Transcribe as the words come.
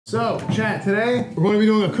So, chat, today we're going to be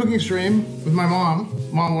doing a cooking stream with my mom.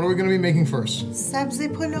 Mom, what are we going to be making first?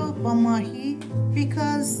 Sabzi polo ba mahi,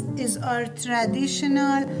 because it's our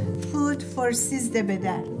traditional food for 13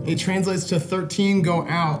 bedar. It translates to 13 go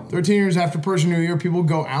out. 13 years after Persian New Year, people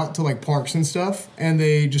go out to like parks and stuff, and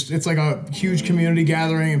they just, it's like a huge community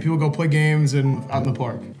gathering, and people go play games and out in the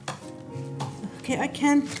park. Okay, I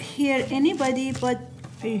can't hear anybody, but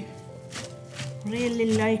I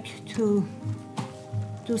really like to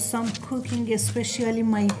do some cooking, especially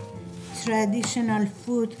my traditional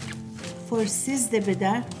food for 13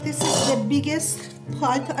 bedar. This is the biggest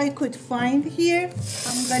pot I could find here.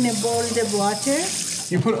 I'm gonna boil the water.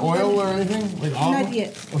 You put oil or anything? Like olive? Not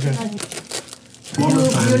yet. Okay. Not yet.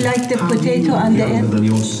 You like the potato on the end? Than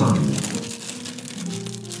your son.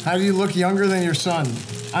 How do you look younger than your son?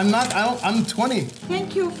 I'm 20.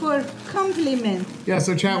 Thank you for compliment. Yeah,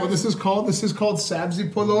 so chat, what this is called sabzi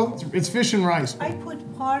polo. It's fish and rice. I put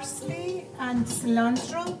parsley and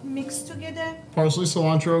cilantro mixed together. Parsley,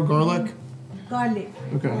 cilantro, garlic. Garlic.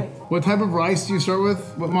 Okay. Right. What type of rice do you start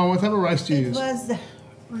with? Mom, what type of rice do you use? It was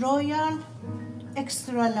royal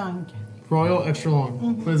extra long. Royal extra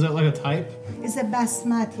long. What, is that like a type? It's a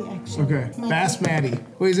basmati actually. Okay. Basmati.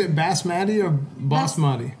 Wait, is it basmati or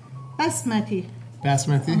basmati? Basmati.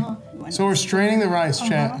 Basmati? So we're straining the rice,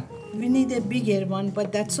 chat. We need a bigger one,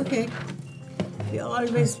 but that's okay.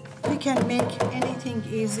 We can make anything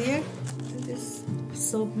easier. This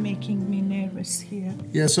soap making me nervous here.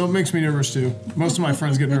 Yeah, soap makes me nervous too. Most of my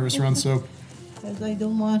friends get nervous around soap. Because I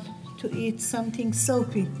don't want to eat something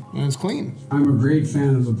soapy. And it's clean. I'm a great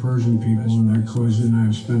fan of the Persian people and their cuisine.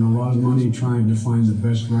 I've spent a lot of money trying to find the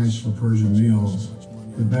best rice for Persian meals.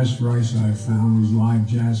 The best rice I've found was live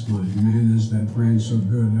jasmine. Man, is that brand so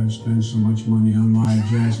good. I've spent so much money on live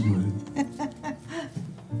jasmine.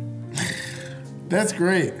 That's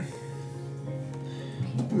great.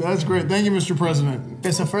 That's great. Thank you, Mr. President.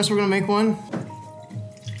 Okay, so first we're gonna make one.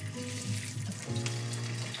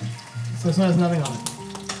 So this one has nothing on it.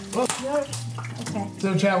 Okay.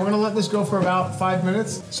 So chat, we're gonna let this go for about 5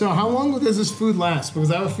 minutes. So how long does this food last?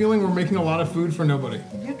 Because I have a feeling we're making a lot of food for nobody.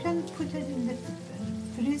 You can put it in the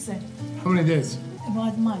freezer. How many days?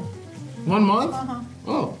 1 month. 1 month?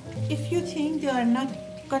 Oh. If you think they are not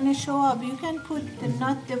gonna show up, you can put the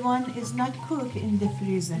one is not cooked in the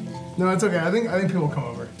freezer. No, it's okay. I think people will come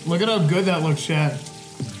over. Look at how good that looks, Chad.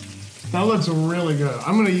 That looks really good.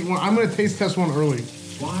 I'm gonna eat one. I'm gonna taste test one early.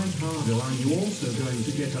 Why, Harville, are you also going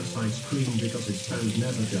to get us ice cream because Esfand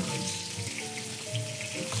never does?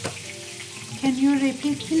 Can you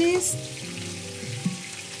repeat, please?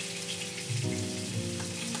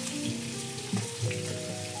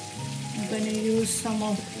 I'm gonna use some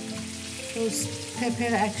of those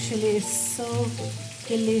pepper. Actually, it's so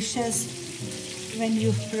delicious when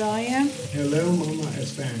you fry them. Hello, Mama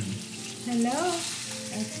Esfand. Hello.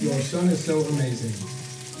 Your son is so amazing.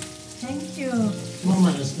 Thank you.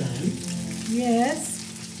 Mama Esfand, Yes.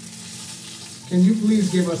 can you please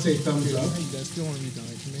give us a thumbs up? You still want to be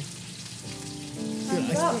donate to me?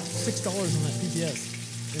 Thumbs up. $6 on that PPS.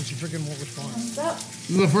 And she freaking won't respond. Thumbs up. This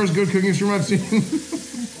is the first good cooking stream I've seen.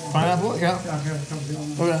 Pineapple? Yeah.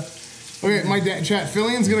 Okay. Okay, my dad, chat,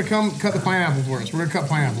 Fillian's gonna come cut the pineapple for us. We're gonna cut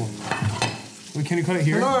pineapple. Wait, can you cut it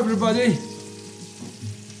here? Hello, everybody.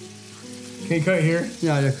 Can you cut it here?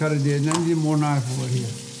 Yeah, you cut it there. And then you need more knife over here.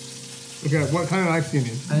 Okay, what kind of knife do you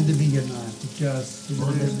need? And the bigger knife, because it's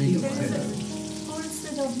a bigger potato. Four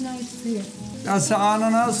set of knives here. That's the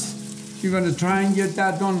ananas. You're going to try and get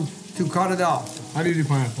that one to cut it off. How do you do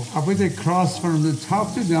pineapple? I put it across from the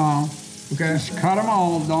top to down. Okay. Just cut them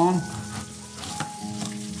all down.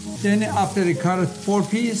 Then after they cut it 4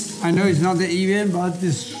 pieces, I know it's not the even, but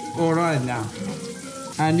it's all right now.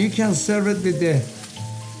 And you can serve it with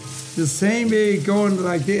the same way going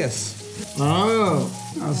like this. Oh.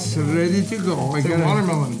 That's ready to go. It's like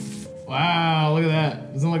watermelon. Wow, look at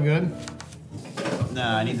that. Doesn't it look good?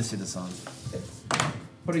 Nah, I need to see the song.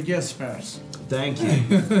 Put a guess first. Thank you.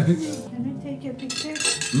 Can I take a picture?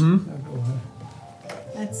 Mm-hmm. Go ahead.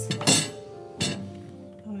 That's good.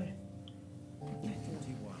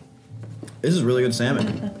 This is really good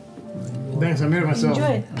salmon. Thanks, I made it myself.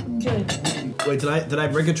 Enjoy it. Enjoy it. Wait, did I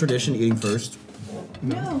break a tradition eating first?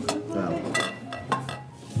 No. Go ahead.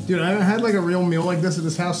 Dude, I haven't had like a real meal like this at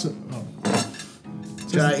this house. Oh.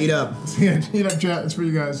 Should I eat up? Yeah, eat up, chat. It's for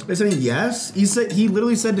you guys. They said yes. He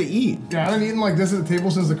literally said to eat. Yeah, I haven't eaten like this at the table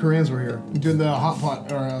since the Koreans were here. Doing the hot pot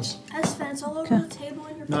at our house. Esfand's all over the table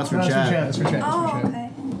in your No, it's phone. for chat. It's for chat. Oh, okay.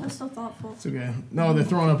 That's so thoughtful. It's okay. No, they're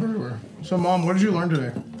throwing up everywhere. So, Mom, what did you learn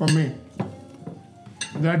today from me?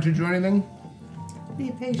 Did I teach you anything?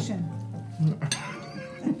 Be patient.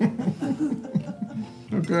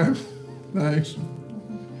 Okay. Thanks.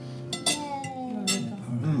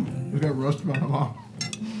 We got roasted by my mom.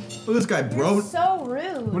 Look at this guy, bro. You're so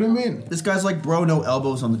rude. What do you mean? This guy's like, bro, no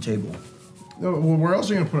elbows on the table. No, well, where else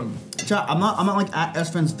are you gonna put him? Chat, I'm not like at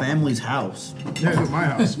Esfand's family's house. Yeah, it's at my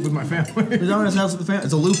house with my family. He's not in his house with the family.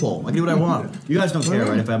 It's a loophole. I can do what I want. You guys don't care,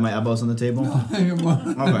 right? If I have my elbows on the table. Okay.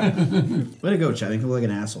 Way to go, Chad. You look like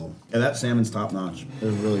an asshole. Yeah, that salmon's top notch. It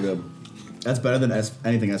was really good. That's better than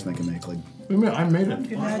anything Esfand can make. Like, What do you mean? I made it.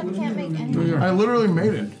 Esfand can't make anything. I literally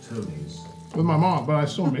made it with my mom, but I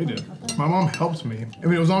still made it. My mom helped me. I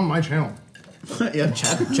mean, it was on my channel. yeah,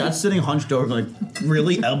 Chad's sitting hunched over, like,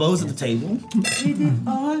 really elbows at the table He did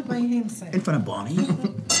all by himself. in front of Bonnie.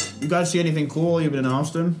 You guys see anything cool? You've been in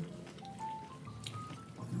Austin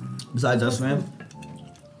besides Esfand?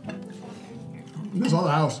 This is all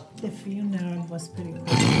the house. The funeral was pretty good.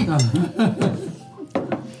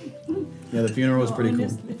 Yeah, the funeral was pretty cool.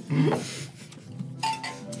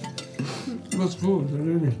 It was good,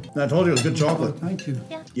 really. I told you it was good chocolate. Thank you.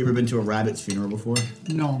 You ever been to a rabbit's funeral before?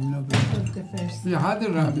 No, never. The first. We had a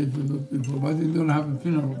rabbit before, but we don't have a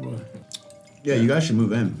funeral for it. Yeah, you guys should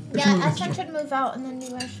move in. Yeah, Esfand should move out and then you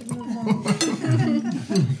guys should move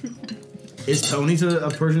in. Is Tony's a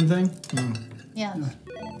Persian thing? Yes.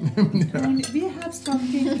 We have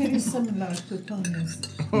something very similar to Tony's.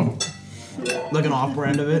 Like an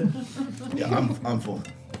off-brand of it? Yeah, I'm full.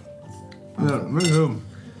 Yeah, me too.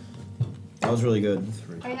 That was really good.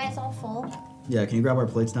 Are you guys all full? Yeah, can you grab our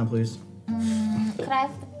plates now, please? Could I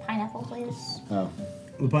have the pineapple, please? Oh.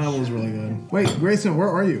 The pineapple was really good. Wait, Grayson, where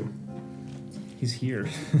are you? He's here.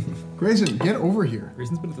 Grayson, get over here.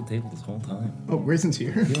 Grayson's been at the table this whole time. Oh, Grayson's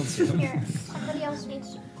here. You don't see him. Here, somebody else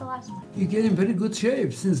needs the last one. You get in very good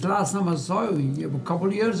shape. Since last time I saw you, a couple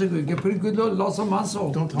of years ago, you get pretty good, lots of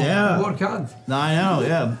muscle. Don't talk. Yeah. Work hard. No, I know,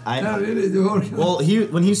 yeah. Yeah, really, the work hard. Well,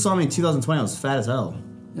 when he saw me in 2020, I was fat as hell.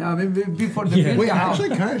 Yeah, maybe before the Wait, the house.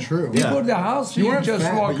 actually, kind of true. Yeah. Before the house, You you, weren't just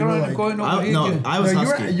fat, walk but you were around like- going over I, here. no, I was No,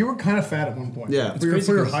 husky. you were kind of fat at one point. Yeah. For your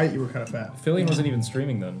crazy height, you were kind of fat. Fillion wasn't even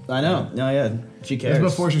streaming then. I know. No, yeah. She It cares.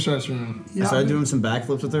 was before she started streaming. I started doing some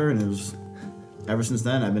backflips with her, and it was. Ever since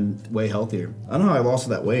then, I've been way healthier. I don't know how I lost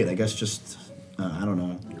that weight. I guess just, I don't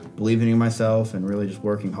know, believing in myself and really just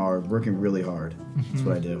working really hard. That's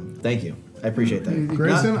what I do. Thank you. I appreciate that.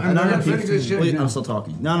 Grayson, I'm not not enough a people, good shape wait, now. I'm still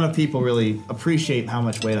talking. Not enough people really appreciate how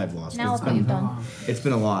much weight I've lost. Now It's look what you've done. It's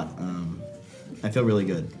been a lot. I feel really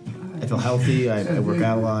good. I feel healthy. I work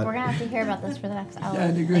out a We're lot. gonna have to hear about this for the next hour.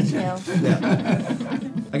 Yeah, you're good. Thank you. Yeah.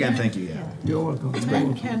 Again, thank you. Yeah. You're welcome.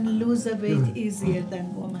 Men can lose a weight easier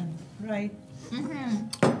than women, right?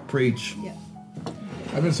 Preach. Yeah.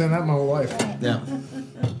 I've been saying that my whole life. Yeah.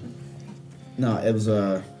 No, it was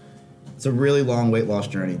it's a really long weight loss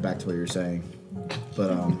journey. Back to what you were saying,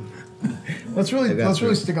 but Let's really got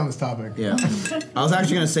through. stick on this topic. yeah. I was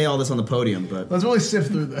actually gonna say all this on the podium, but Let's really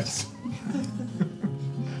sift through this.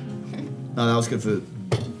 no, that was good food.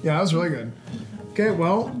 Yeah, that was really good. Okay,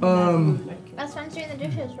 well, Esfand's doing the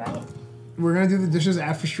dishes, right? we're gonna do the dishes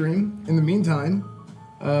after stream. In the meantime,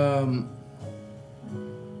 I'm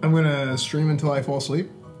gonna stream until I fall asleep,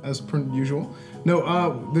 as per usual.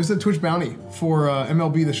 No, there's a Twitch bounty for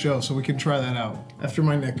MLB The Show, so we can try that out after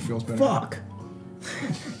my neck feels better. Fuck.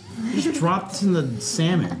 You just dropped this in the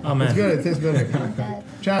salmon. Oh It's man. good. It tastes better.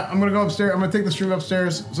 Chat, I'm gonna go upstairs. I'm gonna take the stream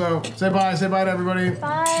upstairs. So say bye. Say bye to everybody.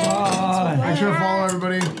 Bye. Make sure to follow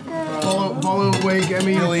everybody. Follow Wake,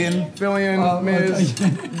 Emmy, Fillion, Miz,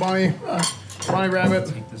 Bonnie Rabbit,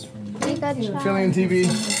 Fillion TV.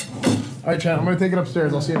 All right, chat. I'm gonna take it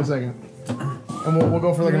upstairs. I'll see you in a second, and we'll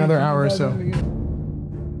go for like another hour or so.